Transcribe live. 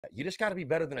You just got to be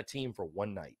better than a team for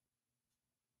one night.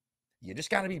 You just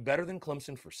got to be better than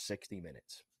Clemson for 60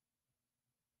 minutes.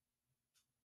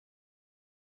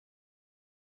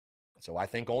 So I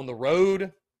think on the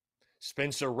road,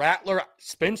 Spencer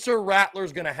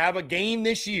Rattler's going to have a game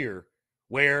this year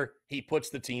where he puts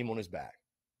the team on his back.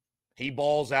 He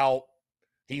balls out.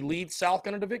 He leads South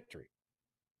Carolina to victory.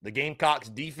 The Gamecocks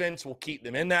defense will keep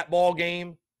them in that ball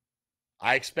game.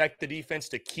 I expect the defense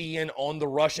to key in on the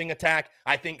rushing attack.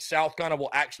 I think South Carolina will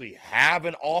actually have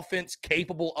an offense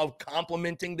capable of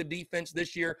complementing the defense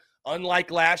this year,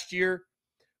 unlike last year.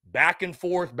 Back and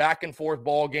forth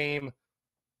ball game.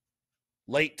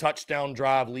 Late touchdown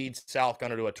drive leads South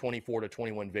Carolina to a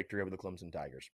 24-21 victory over the Clemson Tigers.